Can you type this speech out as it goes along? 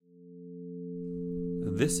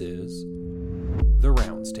This is The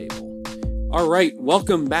Rounds Table. All right,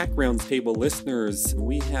 welcome back, Rounds Table listeners.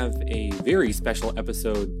 We have a very special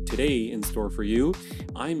episode today in store for you.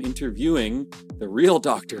 I'm interviewing the real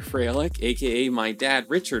Dr. Fralick, aka my dad,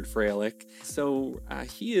 Richard Fralick. So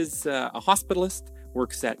he is a hospitalist,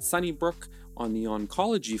 works at Sunnybrook on the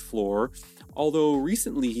oncology floor, although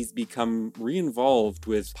recently he's become re-involved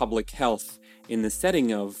with public health in the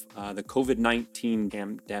setting of the COVID-19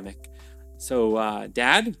 pandemic. So,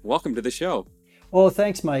 Dad, welcome to the show. Oh,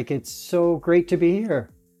 thanks, Mike. It's so great to be here.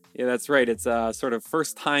 Yeah, that's right. It's a sort of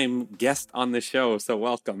first-time guest on the show, so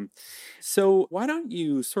welcome. So why don't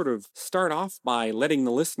you sort of start off by letting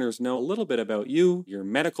the listeners know a little bit about you, your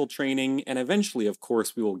medical training, and eventually, of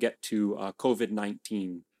course, we will get to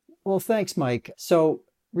COVID-19. Well, thanks, Mike. So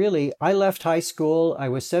really, I left high school. I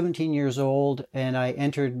was 17 years old, and I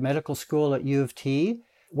entered medical school at U of T.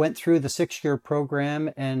 Went through the 6-year program,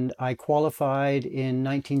 and I qualified in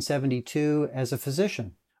 1972 as a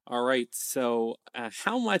physician. All right. So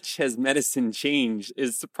how much has medicine changed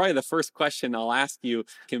is probably the first question I'll ask you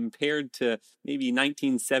compared to maybe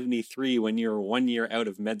 1973 when you were 1 year out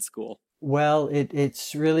of med school. Well,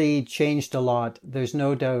 it's really changed a lot. There's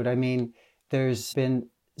no doubt. I mean, there's been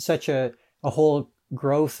such a whole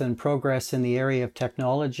growth and progress in the area of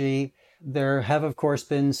technology. There have, of course,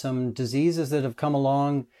 been some diseases that have come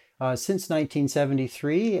along since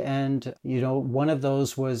 1973. And, one of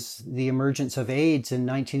those was the emergence of AIDS in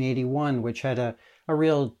 1981, which had a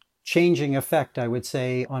real changing effect, I would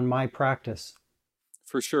say, on my practice.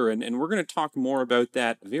 For sure. And we're going to talk more about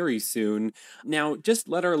that very soon. Now, just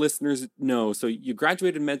let our listeners know. So you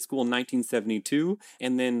graduated med school in 1972.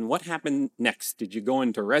 And then what happened next? Did you go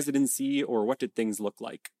into residency or what did things look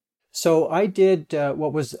like? So I did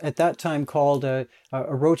what was at that time called a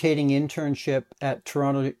rotating internship at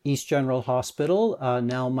Toronto East General Hospital,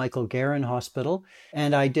 now Michael Garron Hospital.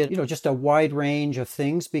 And I did, just a wide range of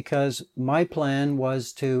things because my plan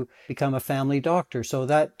was to become a family doctor. So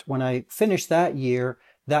that when I finished that year,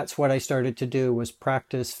 that's what I started to do was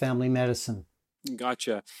practice family medicine.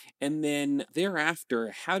 Gotcha. And then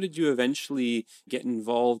thereafter, how did you eventually get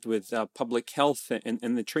involved with public health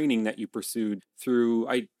and the training that you pursued through,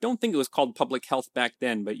 I don't think it was called public health back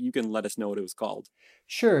then, but you can let us know what it was called.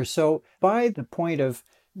 Sure. So by the point of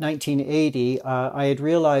 1980, I had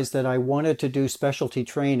realized that I wanted to do specialty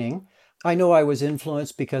training. I know I was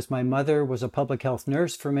influenced because my mother was a public health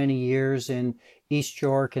nurse for many years in East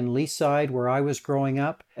York and Leaside, where I was growing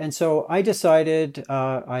up. And so I decided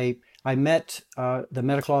I met the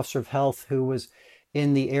medical officer of health who was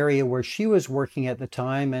in the area where she was working at the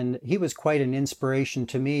time, and he was quite an inspiration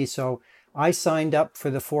to me. So I signed up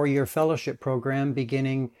for the 4-year fellowship program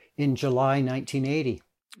beginning in July 1980.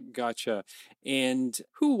 Gotcha. And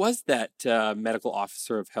who was that medical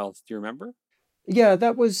officer of health? Do you remember? Yeah,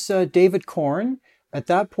 that was David Korn. At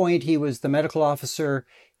that point, he was the medical officer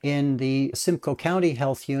in the Simcoe County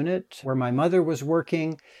Health Unit, where my mother was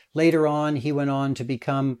working. Later on, he went on to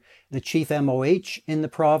become the chief MOH in the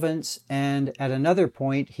province. And at another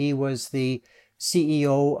point, he was the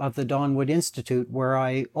CEO of the Donwood Institute, where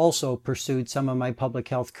I also pursued some of my public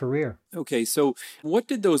health career. Okay, so what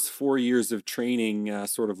did those 4 years of training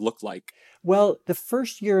sort of look like? Well, the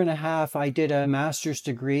first year and a half, I did a master's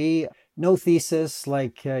degree, no thesis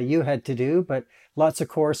like you had to do, but lots of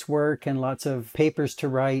coursework and lots of papers to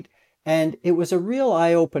write. And it was a real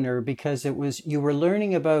eye-opener because you were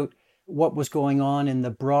learning about what was going on in the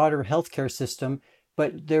broader healthcare system.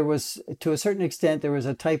 But there was, to a certain extent, there was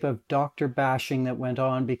a type of doctor bashing that went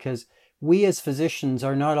on because we as physicians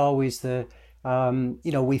are not always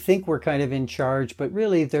we think we're kind of in charge, but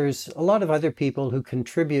really there's a lot of other people who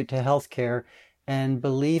contribute to healthcare. And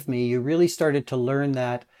believe me, you really started to learn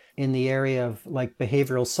that in the area of like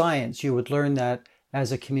behavioral science. You would learn that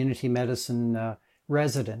as a community medicine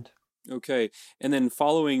resident. Okay. And then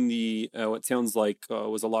following the, what sounds like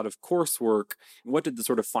was a lot of coursework, what did the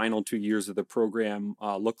sort of final 2 years of the program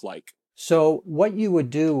look like? So what you would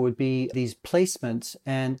do would be these placements.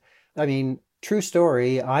 And I mean, true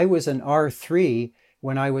story, I was an R3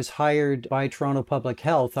 when I was hired by Toronto Public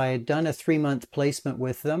Health. I had done a 3-month placement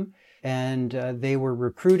with them, and they were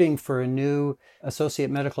recruiting for a new associate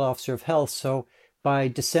medical officer of health. So by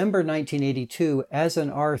December 1982, as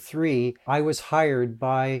an R3, I was hired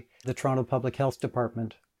by the Toronto Public Health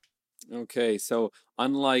Department. Okay, so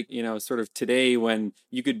unlike, sort of today when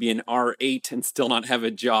you could be an R8 and still not have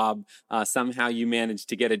a job, somehow you managed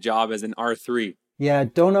to get a job as an R3. Yeah,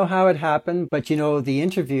 don't know how it happened, but the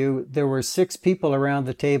interview, there were 6 people around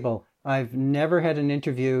the table. I've never had an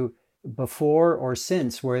interview before or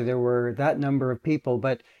since where there were that number of people,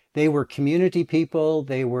 but they were community people,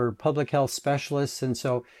 they were public health specialists, and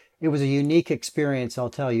so it was a unique experience, I'll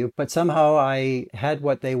tell you. But somehow I had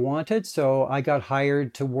what they wanted, so I got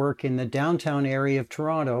hired to work in the downtown area of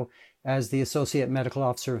Toronto as the Associate Medical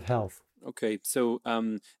Officer of Health. Okay, so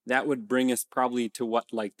that would bring us probably to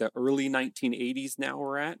what, like the early 1980s now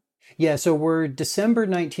we're at? Yeah, so we're December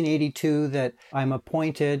 1982 that I'm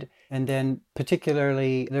appointed, and then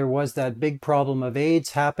particularly there was that big problem of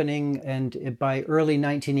AIDS happening, and by early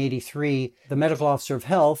 1983, the medical officer of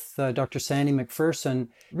health, Dr. Sandy McPherson,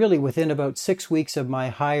 really within about 6 weeks of my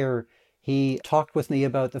hire, he talked with me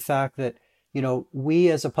about the fact that we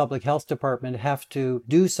as a public health department have to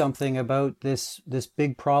do something about this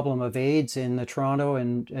big problem of AIDS in the Toronto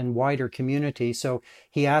and wider community. So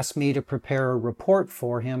he asked me to prepare a report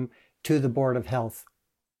for him to the Board of Health.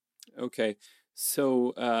 Okay.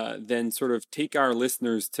 So then sort of take our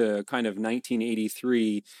listeners to kind of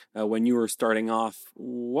 1983 when you were starting off.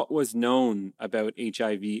 What was known about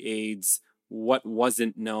HIV/AIDS? What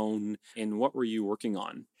wasn't known? And what were you working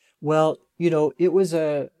on? Well, it was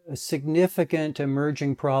a significant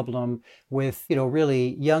emerging problem with,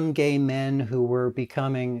 really young gay men who were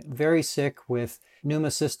becoming very sick with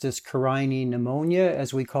pneumocystis carinii pneumonia,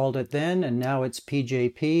 as we called it then, and now it's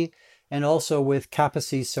PJP, and also with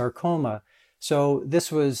Kaposi's sarcoma. So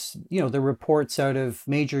this was, the reports out of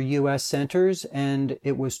major U.S. centers, and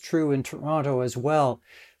it was true in Toronto as well.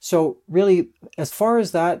 So really, as far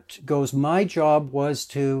as that goes, my job was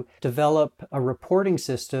to develop a reporting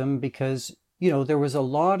system because, there was a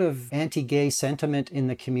lot of anti-gay sentiment in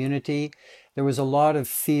the community. There was a lot of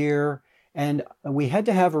fear, and we had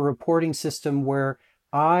to have a reporting system where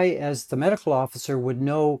I, as the medical officer, would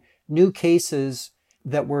know new cases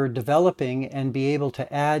that were developing and be able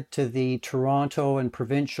to add to the Toronto and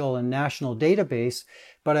provincial and national database.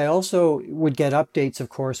 But I also would get updates, of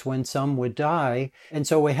course, when some would die. And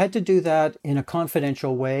so we had to do that in a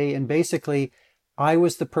confidential way. And basically, I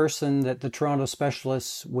was the person that the Toronto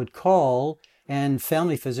specialists would call, and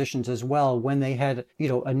family physicians as well, when they had,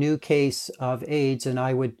 a new case of AIDS, and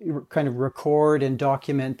I would kind of record and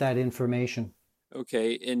document that information.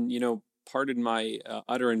 Okay. And, pardon my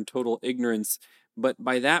utter and total ignorance, but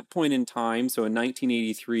by that point in time, so in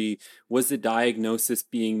 1983, was the diagnosis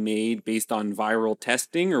being made based on viral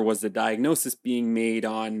testing, or was the diagnosis being made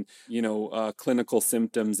on, clinical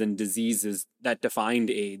symptoms and diseases that defined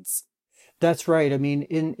AIDS? That's right. I mean,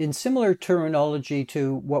 in similar terminology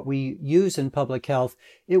to what we use in public health,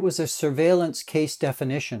 it was a surveillance case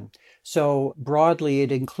definition. So broadly,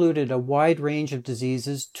 it included a wide range of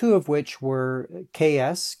diseases, two of which were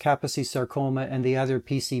KS, Kaposi's sarcoma, and the other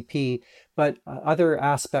PCP, but other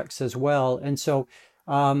aspects as well. And so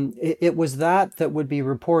it was that would be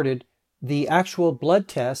reported. The actual blood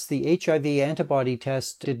test, the HIV antibody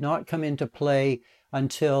test, did not come into play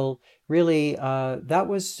until really that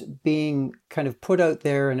was being kind of put out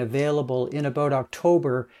there and available in about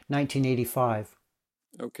October 1985.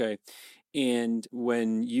 Okay. And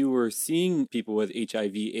when you were seeing people with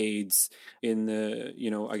HIV/AIDS in the,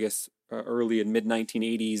 I guess early and mid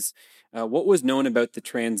 1980s, what was known about the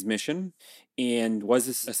transmission? And was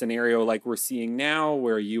this a scenario like we're seeing now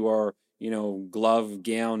where you are, glove,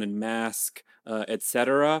 gown, and mask,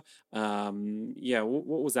 etc.? What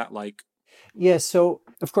was that like? Yes, so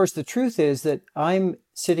of course the truth is that I'm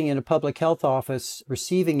sitting in a public health office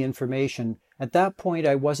receiving information. At that point,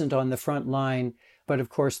 I wasn't on the front line, but of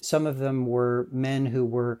course some of them were men who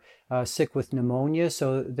were sick with pneumonia,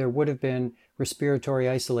 so there would have been respiratory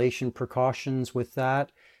isolation precautions with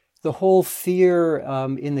that. The whole fear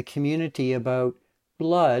in the community about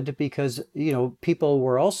blood, because people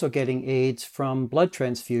were also getting AIDS from blood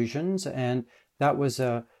transfusions, and that was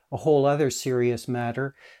a whole other serious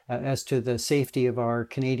matter as to the safety of our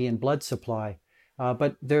Canadian blood supply.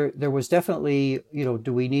 But there was definitely,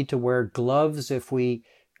 do we need to wear gloves if we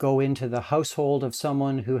go into the household of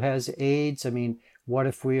someone who has AIDS? I mean, what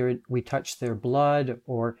if we touch their blood?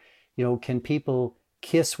 Or, can people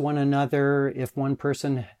kiss one another if one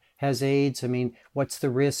person has AIDS? I mean, what's the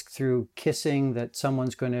risk through kissing that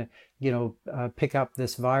someone's going to, pick up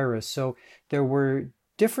this virus? So there were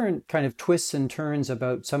different kind of twists and turns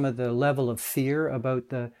about some of the level of fear about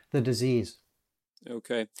the disease.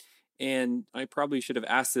 Okay. And I probably should have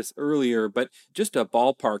asked this earlier, but just a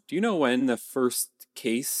ballpark. Do you know when the first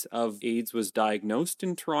case of AIDS was diagnosed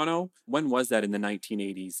in Toronto? When was that in the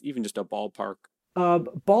 1980s? Even just a ballpark.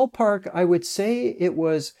 Ballpark, I would say it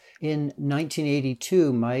was in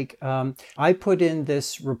 1982, Mike. I put in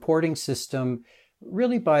this reporting system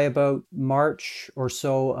really by about March or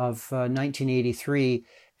so of 1983.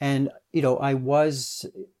 And, I was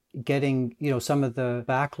getting, some of the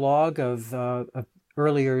backlog of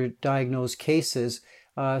earlier diagnosed cases.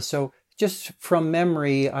 So just from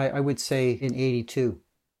memory, I would say in 82.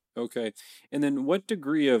 Okay. And then what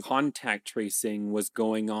degree of contact tracing was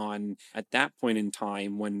going on at that point in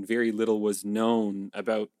time when very little was known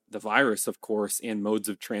about the virus, of course, and modes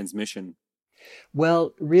of transmission?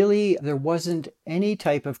 Well, really, there wasn't any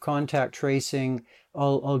type of contact tracing.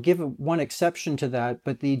 I'll give one exception to that,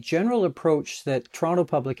 but the general approach that Toronto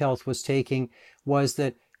Public Health was taking was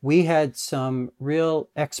that we had some real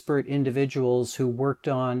expert individuals who worked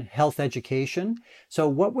on health education. So,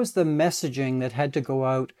 what was the messaging that had to go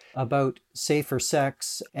out about safer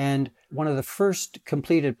sex? And one of the first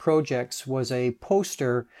completed projects was a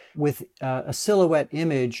poster with a silhouette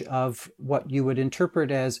image of what you would interpret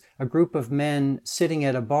as a group of men sitting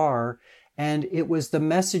at a bar. And it was the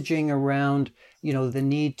messaging around, the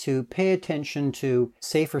need to pay attention to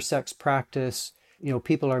safer sex practice.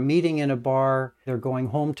 People are meeting in a bar, they're going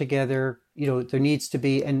home together. There needs to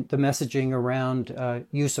be, and the messaging around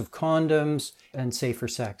use of condoms and safer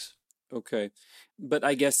sex. Okay. But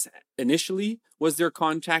I guess initially, was there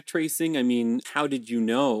contact tracing? I mean, how did you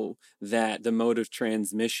know that the mode of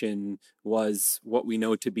transmission was what we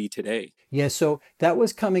know to be today? Yeah, so that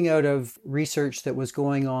was coming out of research that was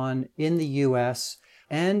going on in the US.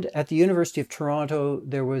 And at the University of Toronto,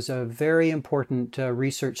 there was a very important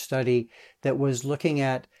research study that was looking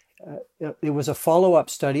at it was a follow-up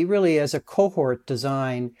study, really as a cohort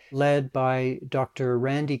design led by Dr.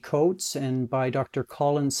 Randy Coates and by Dr.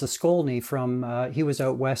 Colin Soskolny from, he was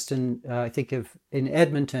out west in, I think in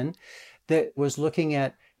Edmonton, that was looking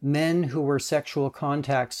at men who were sexual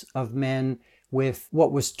contacts of men with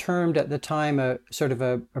what was termed at the time a sort of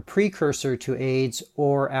a precursor to AIDS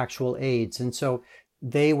or actual AIDS. And so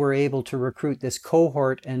they were able to recruit this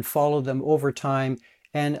cohort and follow them over time.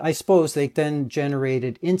 And I suppose they then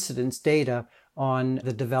generated incidence data on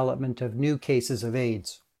the development of new cases of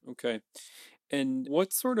AIDS. Okay. And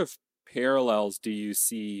what sort of parallels do you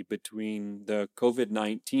see between the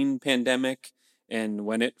COVID-19 pandemic and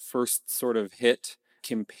when it first sort of hit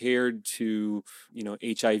compared to,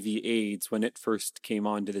 HIV AIDS when it first came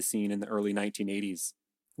onto the scene in the early 1980s?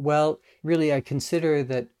 Well, really, I consider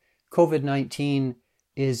that COVID-19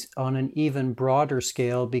 is on an even broader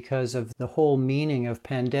scale because of the whole meaning of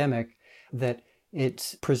pandemic, that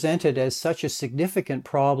it's presented as such a significant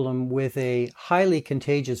problem with a highly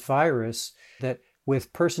contagious virus that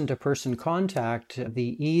with person-to-person contact,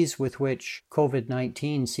 the ease with which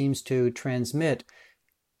COVID-19 seems to transmit,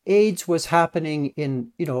 AIDS was happening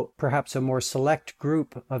in, perhaps a more select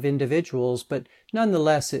group of individuals, but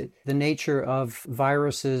nonetheless, the nature of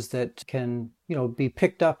viruses that can, be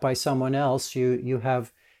picked up by someone else, you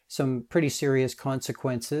have some pretty serious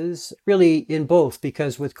consequences, really in both,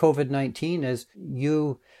 because with COVID-19, as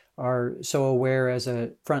you are so aware as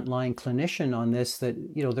a frontline clinician on this, that,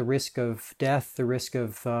 the risk of death, the risk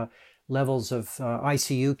of levels of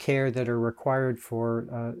ICU care that are required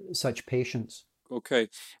for such patients. Okay.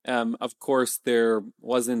 Of course, there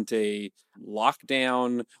wasn't a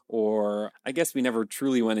lockdown, or I guess we never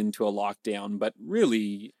truly went into a lockdown, but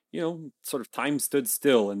really, sort of time stood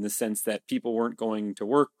still in the sense that people weren't going to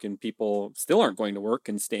work and people still aren't going to work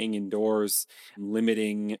and staying indoors,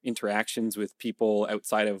 limiting interactions with people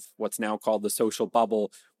outside of what's now called the social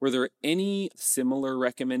bubble. Were there any similar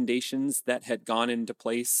recommendations that had gone into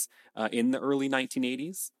place in the early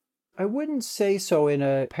 1980s? I wouldn't say so in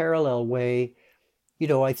a parallel way.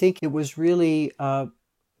 I think it was really,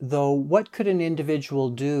 though, what could an individual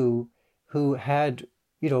do who had,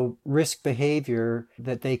 risk behavior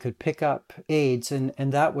that they could pick up AIDS? And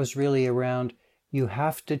that was really around, you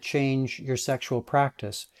have to change your sexual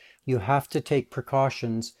practice. You have to take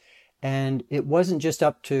precautions. And it wasn't just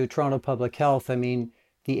up to Toronto Public Health. I mean,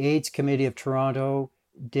 the AIDS Committee of Toronto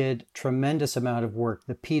did tremendous amount of work.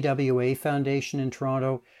 The PWA Foundation in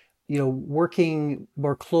Toronto, working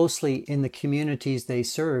more closely in the communities they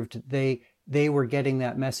served, they were getting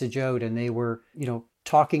that message out, and they were,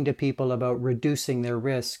 talking to people about reducing their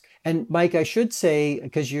risk. And Mike, I should say,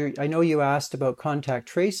 because I know you asked about contact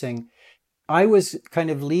tracing, I was kind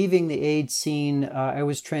of leaving the AIDS scene. I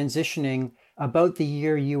was transitioning about the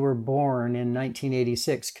year you were born in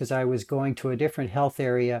 1986, because I was going to a different health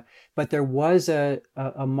area. But there was a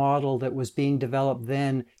model that was being developed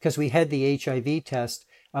then, because we had the HIV test,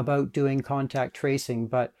 about doing contact tracing,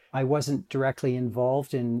 but I wasn't directly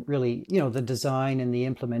involved in really, the design and the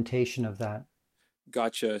implementation of that.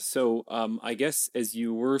 Gotcha. So, I guess as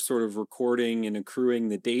you were sort of recording and accruing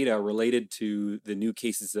the data related to the new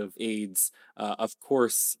cases of AIDS, of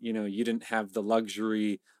course, you didn't have the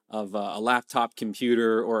luxury of a laptop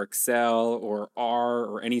computer or Excel or R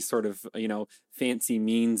or any sort of, fancy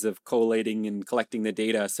means of collating and collecting the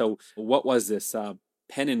data. So what was this,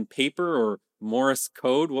 pen and paper or Morse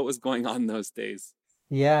code? What was going on those days?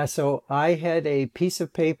 Yeah, so I had a piece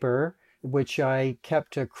of paper which I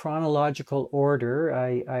kept a chronological order.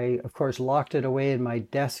 I, of course, locked it away in my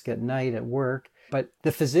desk at night at work. But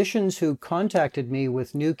the physicians who contacted me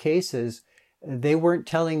with new cases, they weren't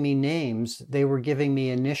telling me names, they were giving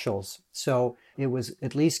me initials. So it was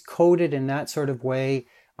at least coded in that sort of way.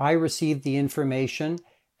 I received the information,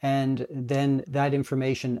 and then that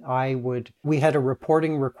information we had a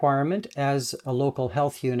reporting requirement as a local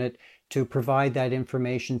health unit to provide that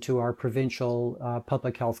information to our provincial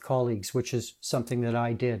public health colleagues, which is something that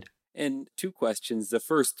I did. And two questions. The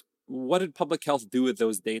first, what did public health do with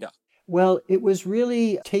those data? Well, it was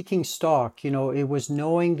really taking stock. It was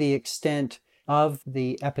knowing the extent of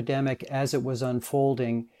the epidemic as it was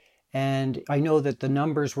unfolding. And I know that the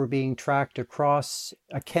numbers were being tracked across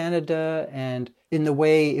Canada, and in the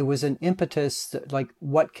way it was an impetus, like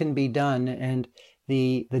what can be done. And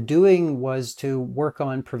the doing was to work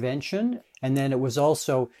on prevention. And then it was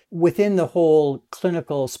also within the whole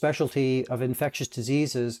clinical specialty of infectious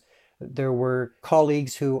diseases. There were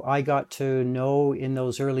colleagues who I got to know in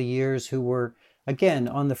those early years who were, again,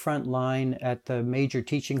 on the front line at the major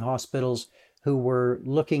teaching hospitals who were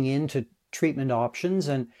looking into treatment options.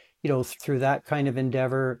 And, through that kind of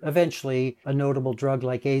endeavor, eventually a notable drug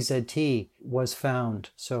like AZT was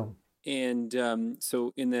found. And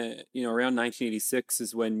so in the, around 1986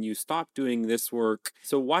 is when you stopped doing this work.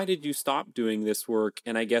 So why did you stop doing this work?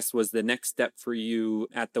 And I guess was the next step for you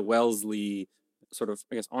at the Wellesley sort of,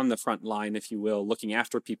 I guess, on the front line, if you will, looking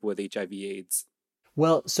after people with HIV/AIDS?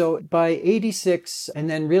 Well, so by 86,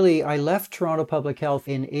 and then really I left Toronto Public Health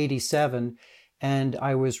in 87, and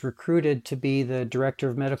I was recruited to be the Director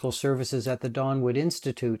of Medical Services at the Donwood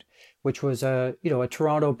Institute, which was a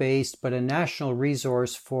Toronto-based but a national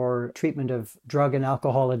resource for treatment of drug and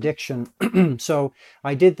alcohol addiction. So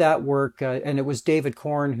I did that work, and it was David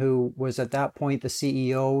Korn, who was at that point the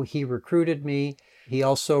CEO. He recruited me. He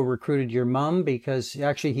also recruited your mom because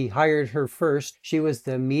actually he hired her first. She was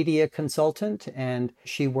the media consultant and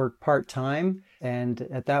she worked part-time. And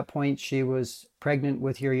at that point, she was pregnant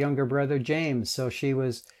with your younger brother, James. So she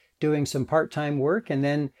was doing some part-time work. And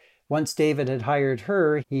then once David had hired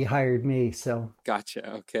her, he hired me. So gotcha.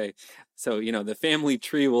 Okay. So, the family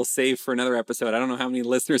tree we'll save for another episode. I don't know how many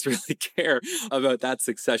listeners really care about that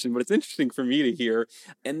succession, but it's interesting for me to hear.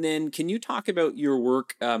 And then can you talk about your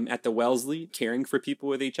work at the Wellesley caring for people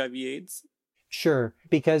with HIV/AIDS? Sure,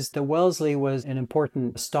 because the Wellesley was an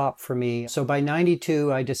important stop for me. So by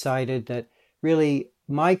 92, I decided that really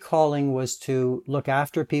my calling was to look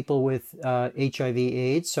after people with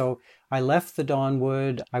HIV/AIDS. So I left the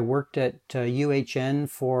Donwood. I worked at UHN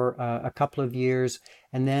for a couple of years.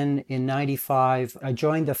 And then in 95, I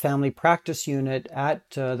joined the family practice unit at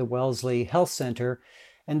the Wellesley Health Center.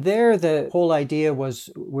 And there, the whole idea was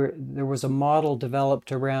there was a model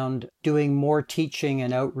developed around doing more teaching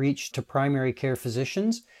and outreach to primary care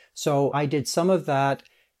physicians. So I did some of that.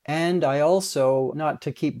 And I also, not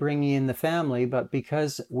to keep bringing in the family, but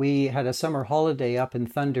because we had a summer holiday up in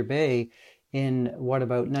Thunder Bay in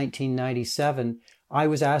about 1997, I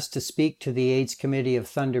was asked to speak to the AIDS Committee of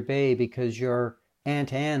Thunder Bay because your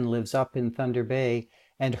Aunt Anne lives up in Thunder Bay.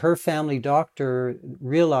 And her family doctor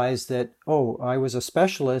realized that, I was a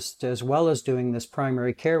specialist as well as doing this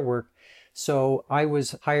primary care work. So I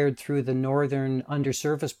was hired through the Northern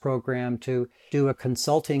Underserviced Program to do a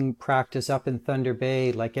consulting practice up in Thunder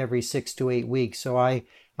Bay like every 6 to 8 weeks. So I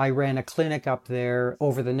ran a clinic up there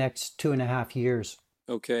over the next 2.5 years.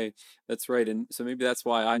 Okay, that's right. And so maybe that's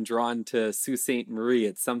why I'm drawn to Sault Ste. Marie.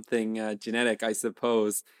 It's something genetic, I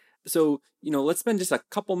suppose. So, let's spend just a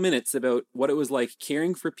couple minutes about what it was like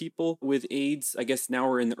caring for people with AIDS. I guess now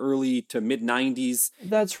we're in the early to mid 90s.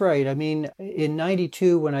 That's right. I mean, in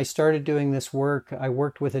 92, when I started doing this work, I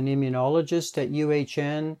worked with an immunologist at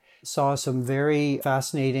UHN, saw some very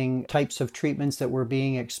fascinating types of treatments that were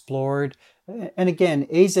being explored. And again,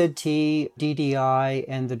 AZT, DDI,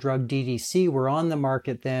 and the drug DDC were on the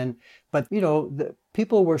market then. But, the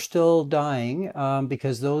people were still dying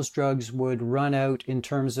because those drugs would run out in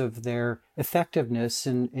terms of their effectiveness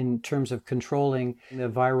in terms of controlling the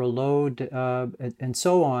viral load and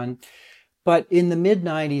so on. But in the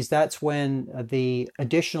mid-90s, that's when the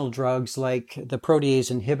additional drugs like the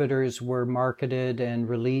protease inhibitors were marketed and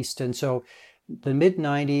released. And so the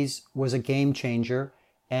mid-90s was a game changer,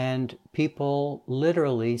 and people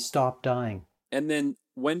literally stopped dying. And then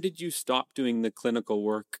when did you stop doing the clinical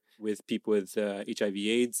work with people with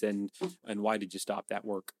HIV/AIDS, and why did you stop that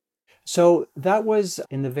work? So that was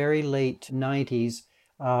in the very late 90s.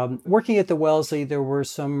 Working at the Wellesley, there were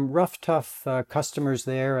some rough, tough customers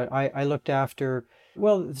there. I looked after,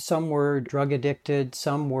 well, some were drug addicted,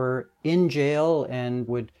 some were in jail and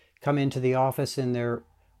would come into the office in their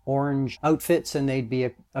orange outfits, and they'd be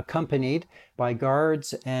accompanied by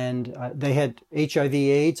guards, and they had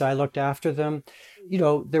HIV/AIDS. I looked after them.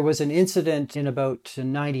 There was an incident in about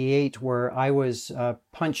 98 where I was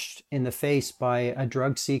punched in the face by a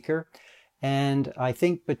drug seeker. And I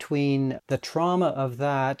think between the trauma of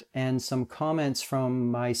that and some comments from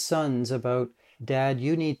my sons about, Dad,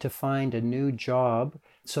 you need to find a new job.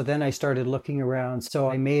 So then I started looking around. So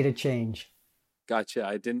I made a change. Gotcha.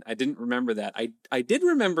 I didn't remember that. I did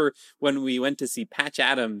remember when we went to see Patch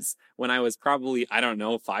Adams when I was probably, I don't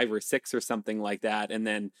know, 5 or 6 or something like that. And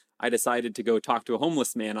then I decided to go talk to a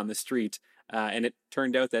homeless man on the street. And it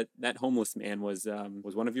turned out that that homeless man was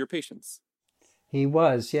one of your patients. He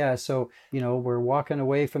was, yeah. So, we're walking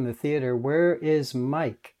away from the theater. Where is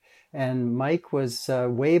Mike? And Mike was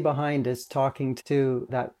way behind us talking to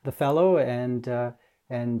the fellow,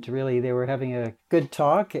 and really they were having a good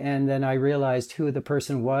talk. And then I realized who the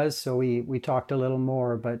person was, so we talked a little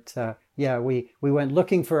more. But yeah, we went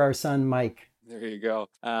looking for our son Mike. There you go.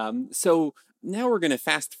 So now we're going to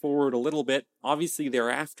fast forward a little bit. Obviously,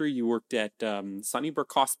 thereafter, you worked at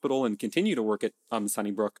Sunnybrook Hospital and continue to work at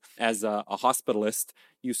Sunnybrook as a hospitalist.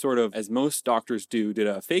 You sort of, as most doctors do, did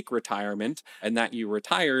a fake retirement, and that you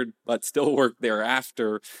retired but still worked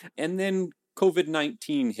thereafter. And then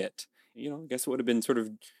COVID-19 hit. I guess it would have been sort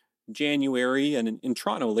of January and in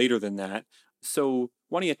Toronto later than that. So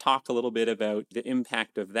why don't you talk a little bit about the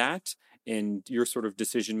impact of that and your sort of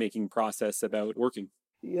decision-making process about working?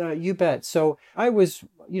 Yeah, you bet. So I was,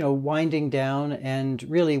 winding down and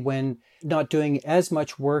really when not doing as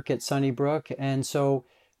much work at Sunnybrook. And so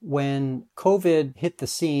when COVID hit the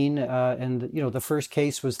scene, and, the first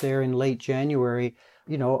case was there in late January,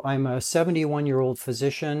 I'm a 71-year-old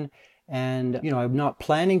physician. And, I'm not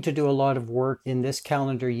planning to do a lot of work in this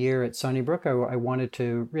calendar year at Sunnybrook. I wanted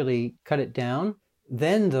to really cut it down.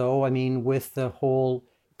 Then, though, with the whole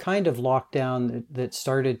kind of lockdown that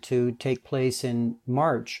started to take place in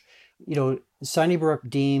March, Sunnybrook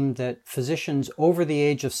deemed that physicians over the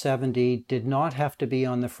age of 70 did not have to be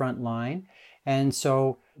on the front line. And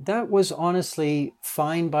so that was honestly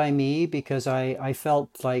fine by me because I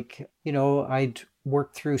felt like, I'd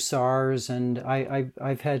worked through SARS and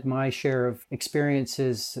I've had my share of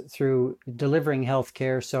experiences through delivering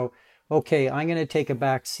healthcare. So, okay, I'm going to take a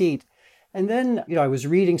back seat. And then, I was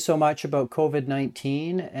reading so much about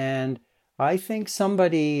COVID-19, and I think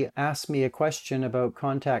somebody asked me a question about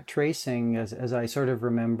contact tracing, as I sort of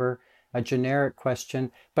remember, a generic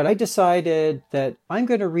question. But I decided that I'm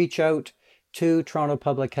going to reach out to Toronto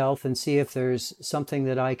Public Health and see if there's something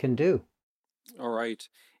that I can do. All right.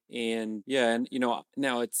 And yeah, and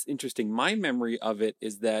now it's interesting. My memory of it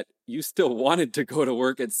is that you still wanted to go to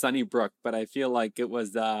work at Sunnybrook, but I feel like it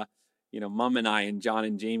was Mom and I and John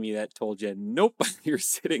and Jamie that told you, nope, you're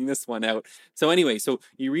sitting this one out. So anyway, so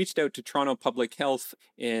you reached out to Toronto Public Health,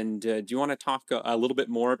 and do you want to talk a little bit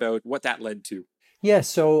more about what that led to? Yes,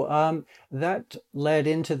 so that led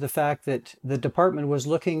into the fact that the department was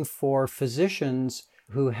looking for physicians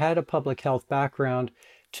who had a public health background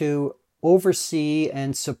to oversee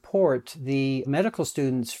and support the medical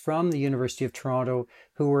students from the University of Toronto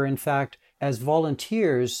who were in fact, as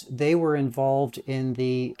volunteers, they were involved in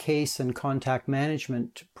the case and contact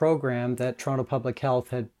management program that Toronto Public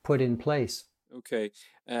Health had put in place. Okay.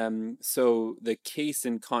 So the case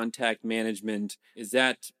and contact management, is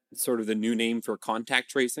that sort of the new name for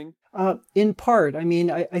contact tracing? In part.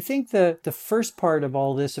 I think the first part of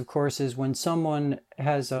all this, of course, is when someone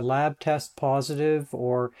has a lab test positive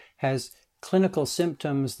or has clinical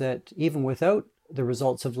symptoms that even without the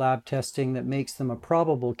results of lab testing that makes them a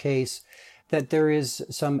probable case, that there is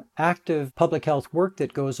some active public health work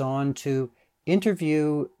that goes on to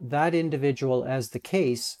interview that individual as the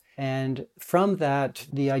case. And from that,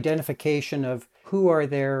 the identification of who are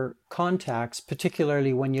their contacts,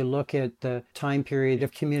 particularly when you look at the time period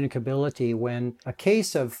of communicability, when a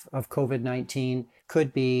case of COVID-19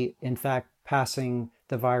 could be, in fact, passing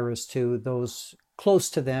the virus to those close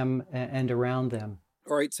to them and around them.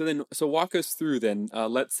 All right, so walk us through then.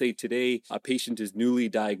 Let's say today a patient is newly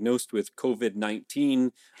diagnosed with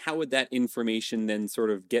COVID-19. How would that information then sort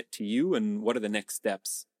of get to you, and what are the next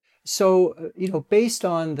steps? So, based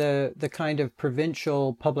on the kind of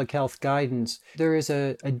provincial public health guidance, there is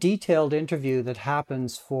a detailed interview that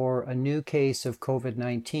happens for a new case of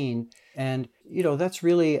COVID-19. And, that's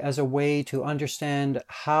really as a way to understand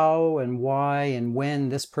how and why and when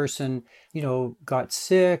this person, got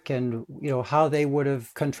sick and, how they would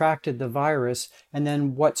have contracted the virus and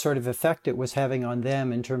then what sort of effect it was having on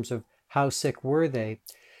them in terms of how sick were they.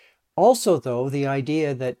 Also, though, the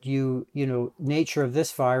idea that nature of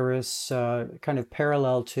this virus kind of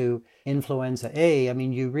parallel to influenza A, I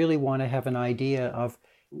mean, you really want to have an idea of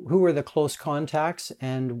who are the close contacts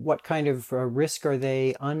and what kind of risk are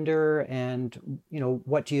they under, and,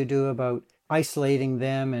 what do you do about isolating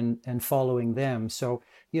them and following them. So,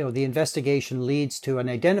 the investigation leads to an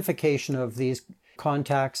identification of these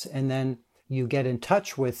contacts, and then you get in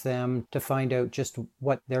touch with them to find out just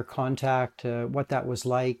what their contact, what that was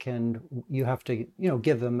like, and you have to,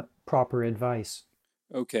 give them proper advice.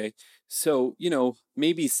 Okay. So,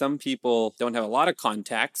 maybe some people don't have a lot of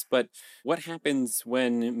contacts, but what happens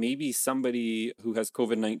when maybe somebody who has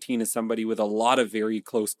COVID-19 is somebody with a lot of very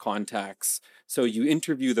close contacts? So you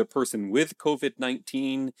interview the person with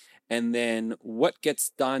COVID-19, and then what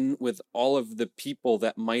gets done with all of the people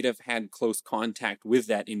that might have had close contact with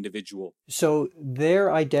that individual? So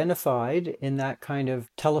they're identified in that kind of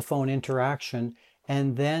telephone interaction,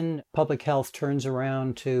 and then public health turns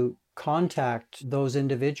around to contact those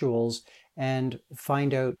individuals and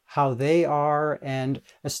find out how they are and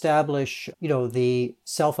establish, the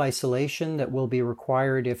self-isolation that will be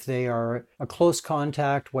required if they are a close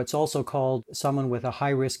contact, what's also called someone with a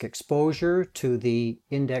high-risk exposure to the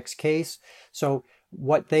index case. So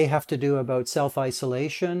what they have to do about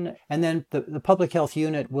self-isolation. And then the public health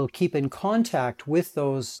unit will keep in contact with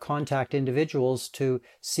those contact individuals to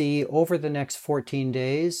see over the next 14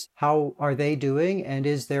 days, how are they doing and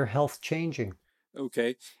is their health changing?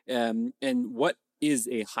 Okay. And what is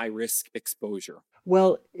a high-risk exposure?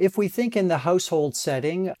 Well, if we think in the household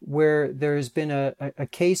setting where there's been a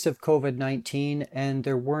case of COVID-19 and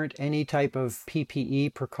there weren't any type of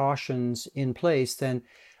PPE precautions in place, then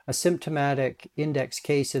a symptomatic index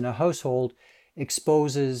case in a household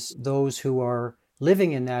exposes those who are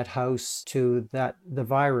living in that house to the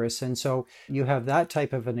virus. And so you have that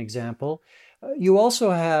type of an example. You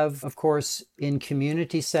also have, of course, in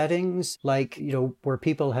community settings, like, where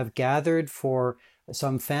people have gathered for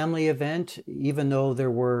some family event, even though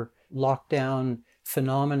there were lockdown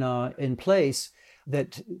phenomena in place,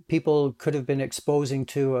 that people could have been exposing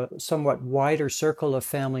to a somewhat wider circle of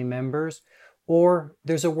family members. Or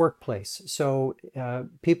there's a workplace. So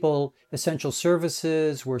essential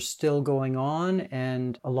services were still going on,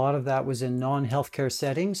 and a lot of that was in non-healthcare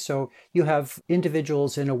settings. So you have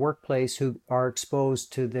individuals in a workplace who are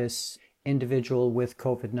exposed to this individual with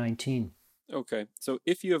COVID-19. Okay. So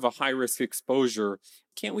if you have a high-risk exposure,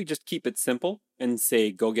 can't we just keep it simple and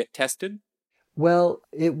say, go get tested? Well,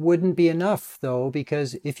 it wouldn't be enough, though,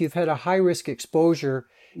 because if you've had a high-risk exposure,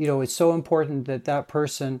 it's so important that that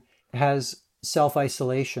person has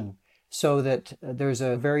self-isolation, so that there's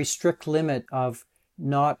a very strict limit of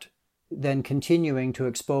not then continuing to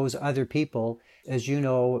expose other people, as you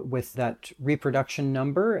know, with that reproduction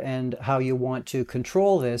number and how you want to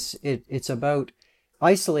control this. It's about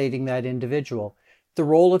isolating that individual. The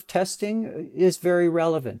role of testing is very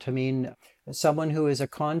relevant. I mean, someone who is a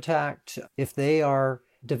contact, if they are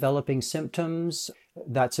developing symptoms,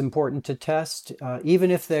 that's important to test.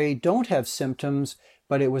 Even if they don't have symptoms,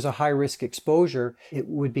 but it was a high-risk exposure, it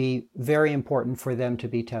would be very important for them to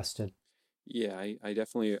be tested. Yeah, I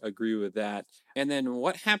definitely agree with that. And then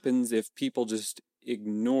what happens if people just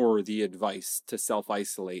ignore the advice to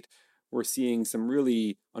self-isolate? We're seeing some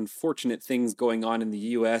really unfortunate things going on in the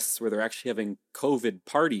US where they're actually having COVID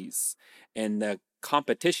parties, and the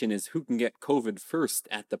competition is who can get COVID first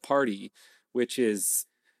at the party, which is,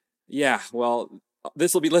 yeah, well,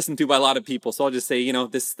 this will be listened to by a lot of people. So I'll just say,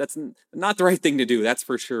 that's not the right thing to do. That's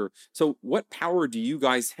for sure. So what power do you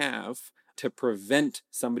guys have to prevent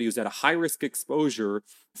somebody who's at a high risk exposure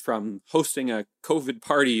from hosting a COVID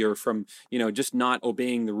party or from, just not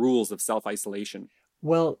obeying the rules of self-isolation?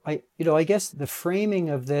 Well, I guess the framing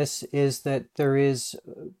of this is that there is,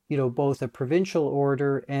 both a provincial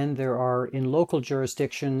order and there are in local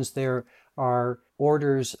jurisdictions, there are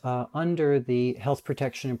orders under the Health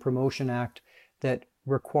Protection and Promotion Act that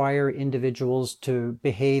require individuals to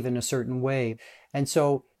behave in a certain way. And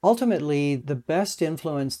so ultimately, the best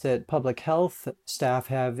influence that public health staff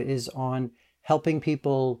have is on helping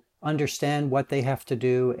people understand what they have to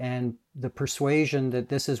do and the persuasion that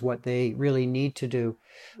this is what they really need to do.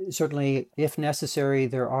 Certainly, if necessary,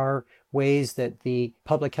 there are ways that the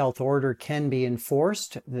public health order can be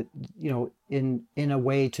enforced, that, in a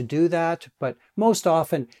way to do that. But most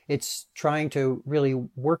often it's trying to really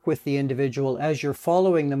work with the individual as you're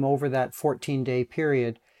following them over that 14-day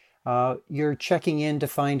period. You're checking in to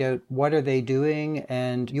find out what are they doing,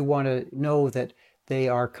 and you want to know that they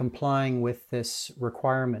are complying with this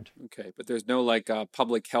requirement. Okay, but there's no like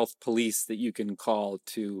public health police that you can call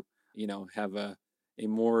to, have a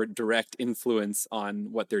more direct influence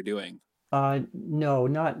on what they're doing. No,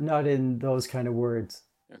 not in those kind of words.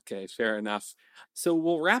 Okay, fair enough. So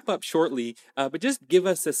we'll wrap up shortly, but just give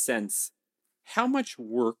us a sense. How much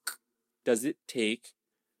work does it take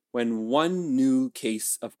when one new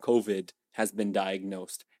case of COVID has been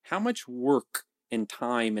diagnosed? How much work and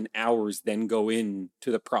time and hours then go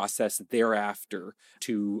into the process thereafter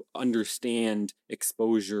to understand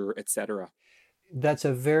exposure, etc.? That's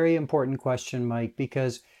a very important question, Mike,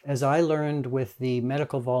 because as I learned with the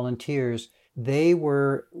medical volunteers, they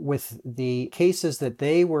were, with the cases that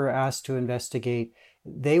they were asked to investigate,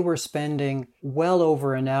 they were spending well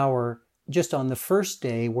over an hour just on the first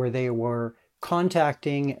day where they were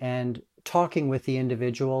contacting and talking with the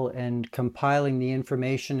individual and compiling the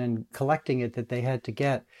information and collecting it that they had to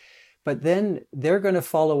get. But then they're going to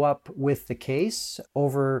follow up with the case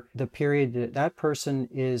over the period that that person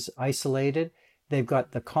is isolated. They've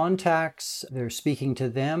got the contacts, they're speaking to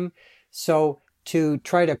them. So to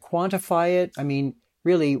try to quantify it, I mean,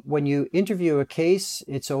 really, when you interview a case,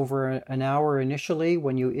 it's over an hour initially.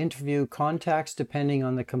 When you interview contacts, depending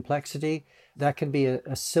on the complexity, that could be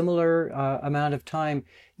a similar amount of time.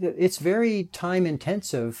 It's very time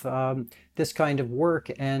intensive, this kind of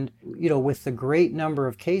work. And, with the great number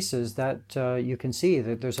of cases that you can see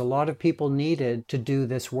that there's a lot of people needed to do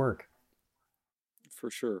this work. For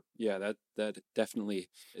sure. Yeah, that definitely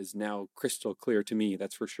is now crystal clear to me,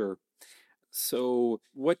 that's for sure. So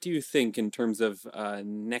what do you think in terms of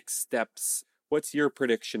next steps? What's your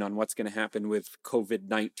prediction on what's going to happen with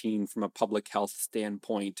COVID-19 from a public health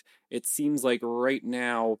standpoint? It seems like right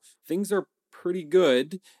now things are pretty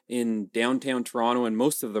good in downtown Toronto and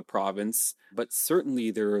most of the province, but certainly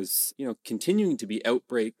there's, continuing to be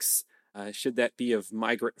outbreaks. Should that be of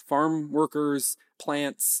migrant farm workers,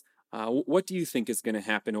 plants? What do you think is going to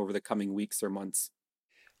happen over the coming weeks or months?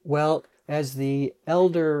 Well, as the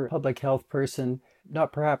elder public health person,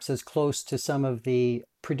 not perhaps as close to some of the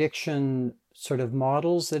prediction sort of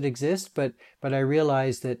models that exist, but I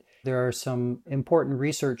realize that there are some important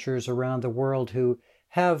researchers around the world who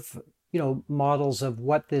have, models of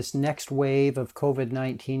what this next wave of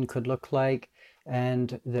COVID-19 could look like,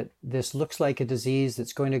 and that this looks like a disease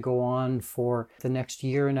that's going to go on for the next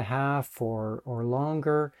year and a half or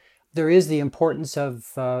longer. There is the importance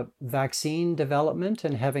of vaccine development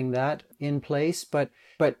and having that in place, but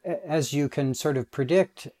as you can sort of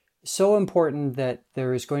predict, so important that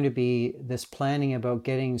there is going to be this planning about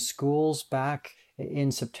getting schools back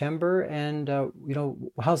in September. And,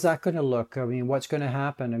 how's that going to look? I mean, what's going to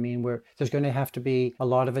happen? I mean, there's going to have to be a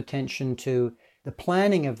lot of attention to the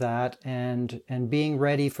planning of that and being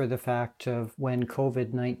ready for the fact of when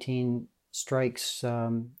COVID-19 strikes,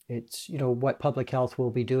 it's, what public health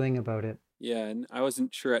will be doing about it. Yeah, and I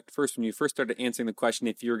wasn't sure at first when you first started answering the question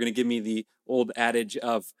if you were going to give me the old adage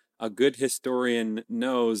of a good historian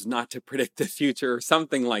knows not to predict the future or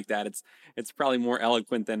something like that. It's probably more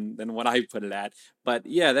eloquent than what I put it at. But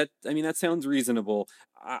yeah, that sounds reasonable.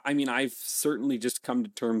 I mean, I've certainly just come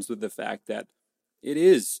to terms with the fact that it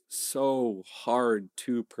is so hard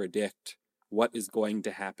to predict what is going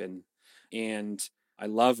to happen. And I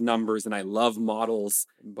love numbers and I love models,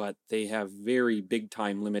 but they have very big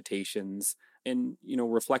time limitations. And,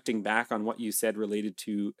 reflecting back on what you said related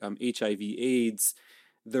to HIV/AIDS,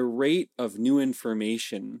 the rate of new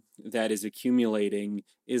information that is accumulating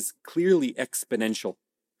is clearly exponential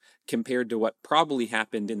compared to what probably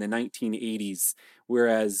happened in the 1980s.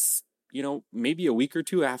 Whereas, maybe a week or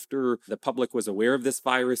two after the public was aware of this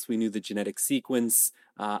virus, we knew the genetic sequence.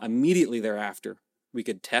 Immediately thereafter, we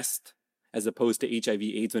could test as opposed to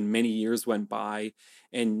HIV/AIDS when many years went by.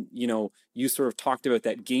 And, you sort of talked about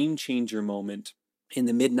that game changer moment in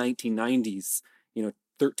the mid 1990s,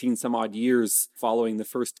 13 some odd years following the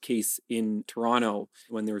first case in Toronto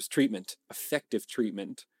when there was treatment, effective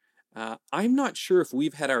treatment. I'm not sure if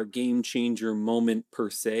we've had our game changer moment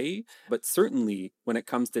per se, but certainly when it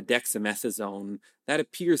comes to dexamethasone, that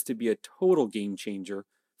appears to be a total game changer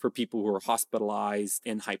for people who are hospitalized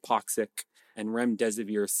and hypoxic, and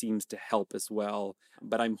remdesivir seems to help as well.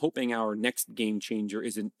 But I'm hoping our next game changer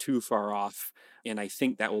isn't too far off, and I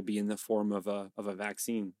think that will be in the form of a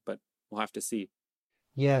vaccine, but we'll have to see.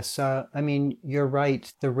 Yes, I mean, you're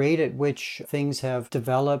right. The rate at which things have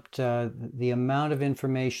developed, the amount of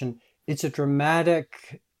information, it's a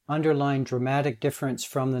dramatic, underlying dramatic difference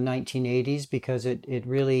from the 1980s because it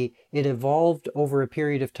really, it evolved over a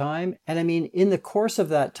period of time. And I mean, in the course of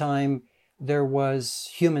that time, there was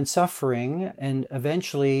human suffering, and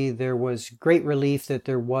eventually there was great relief that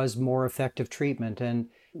there was more effective treatment. And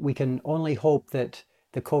we can only hope that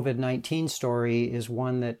the COVID-19 story is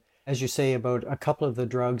one that, as you say about a couple of the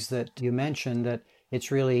drugs that you mentioned, that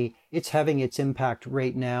it's having its impact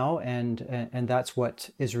right now, and that's what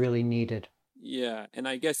is really needed. Yeah, and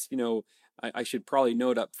I guess, I should probably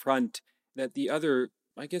note up front that the other,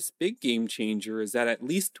 I guess, big game changer is that at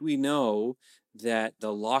least we know that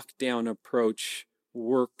the lockdown approach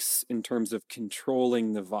works in terms of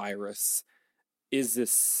controlling the virus. Is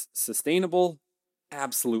this sustainable?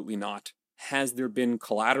 Absolutely not. Has there been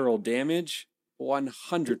collateral damage?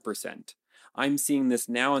 100%. I'm seeing this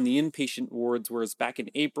now in the inpatient wards, whereas back in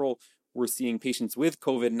April, we're seeing patients with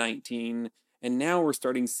COVID-19, and now we're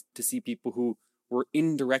starting to see people who were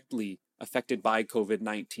indirectly affected by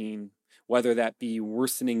COVID-19, whether that be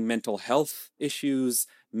worsening mental health issues,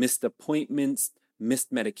 missed appointments,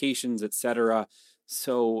 missed medications, etc.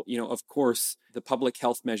 So, of course, the public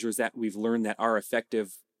health measures that we've learned that are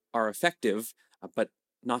effective, but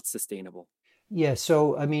not sustainable. Yeah,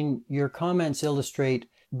 so I mean, your comments illustrate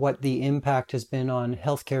what the impact has been on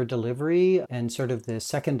healthcare delivery and sort of the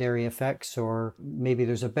secondary effects, or maybe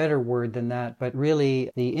there's a better word than that, but really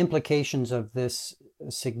the implications of this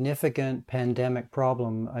significant pandemic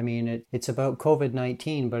problem. I mean, it's about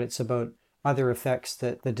COVID-19, but it's about other effects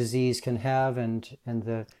that the disease can have, and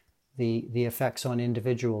the effects on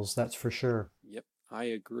individuals, that's for sure. Yep, I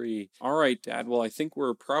agree. All right, Dad. Well, I think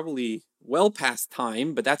we're probably well past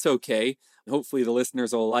time, but that's okay. Hopefully the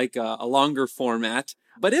listeners will like a longer format.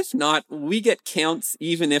 But if not, we get counts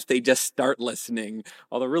even if they just start listening,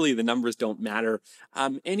 although really the numbers don't matter.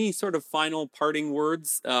 Any sort of final parting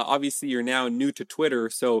words? Obviously, you're now new to Twitter,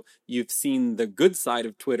 so you've seen the good side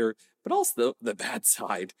of Twitter, but also the bad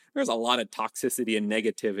side. There's a lot of toxicity and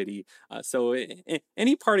negativity. So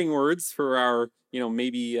any parting words for our,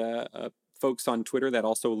 maybe folks on Twitter that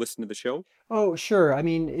also listen to the show? Oh, sure. I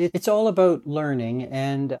mean, it's all about learning.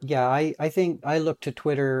 And yeah, I think I look to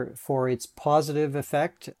Twitter for its positive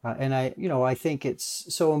effect. And I think it's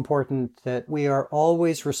so important that we are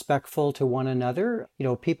always respectful to one another.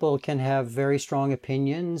 People can have very strong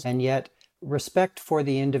opinions, and yet respect for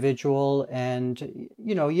the individual. And,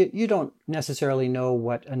 you don't necessarily know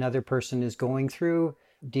what another person is going through,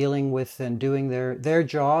 dealing with and doing their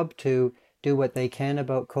job to do what they can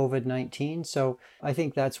about COVID-19. So I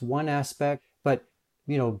think that's one aspect. But,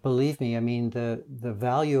 believe me, I mean, the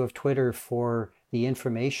value of Twitter for the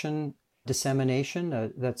information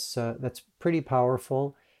dissemination, that's pretty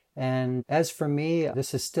powerful. And as for me,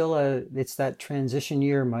 this is still it's that transition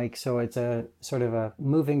year, Mike. So it's a sort of a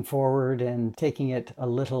moving forward and taking it a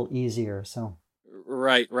little easier. So.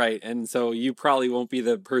 Right. And so you probably won't be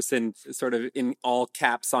the person sort of in all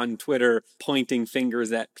caps on Twitter pointing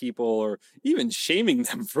fingers at people or even shaming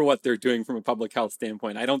them for what they're doing from a public health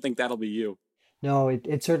standpoint. I don't think that'll be you. No,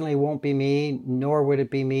 it certainly won't be me, nor would it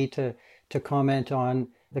be me to comment on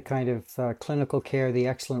the kind of clinical care, the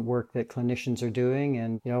excellent work that clinicians are doing.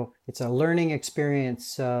 And, it's a learning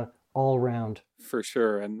experience all around. For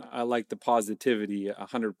sure. And I like the positivity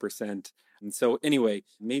 100%. And so anyway,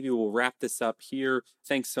 maybe we'll wrap this up here.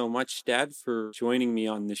 Thanks so much, Dad, for joining me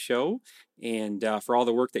on the show and for all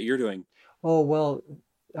the work that you're doing. Oh, well,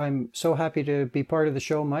 I'm so happy to be part of the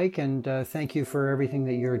show, Mike, and thank you for everything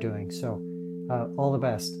that you're doing. So all the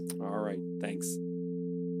best. All right. Thanks.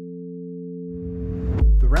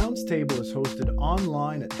 The Rounds Table is hosted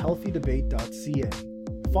online at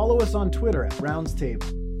healthydebate.ca. Follow us on Twitter at Rounds Table.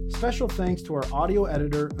 Special thanks to our audio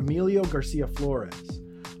editor, Emilio Garcia Flores.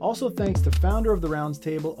 Also thanks to founder of the Rounds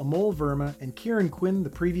Table, Amol Verma, and Kieran Quinn, the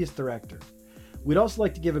previous director. We'd also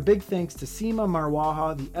like to give a big thanks to Seema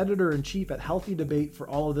Marwaha, the editor-in-chief at Healthy Debate, for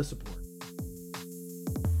all of the support.